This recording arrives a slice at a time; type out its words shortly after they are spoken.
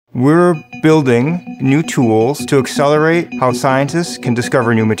We're building new tools to accelerate how scientists can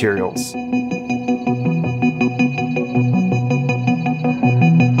discover new materials.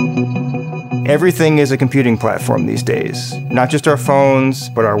 Everything is a computing platform these days. Not just our phones,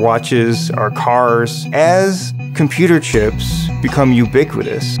 but our watches, our cars. As computer chips become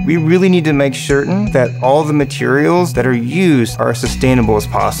ubiquitous, we really need to make certain that all the materials that are used are as sustainable as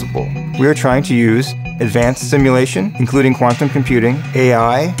possible. We are trying to use advanced simulation, including quantum computing,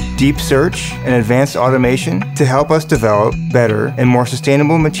 AI, deep search, and advanced automation to help us develop better and more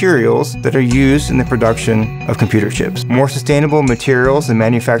sustainable materials that are used in the production of computer chips. More sustainable materials and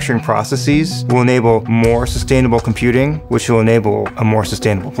manufacturing processes will enable more sustainable computing, which will enable a more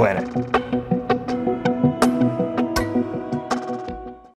sustainable planet.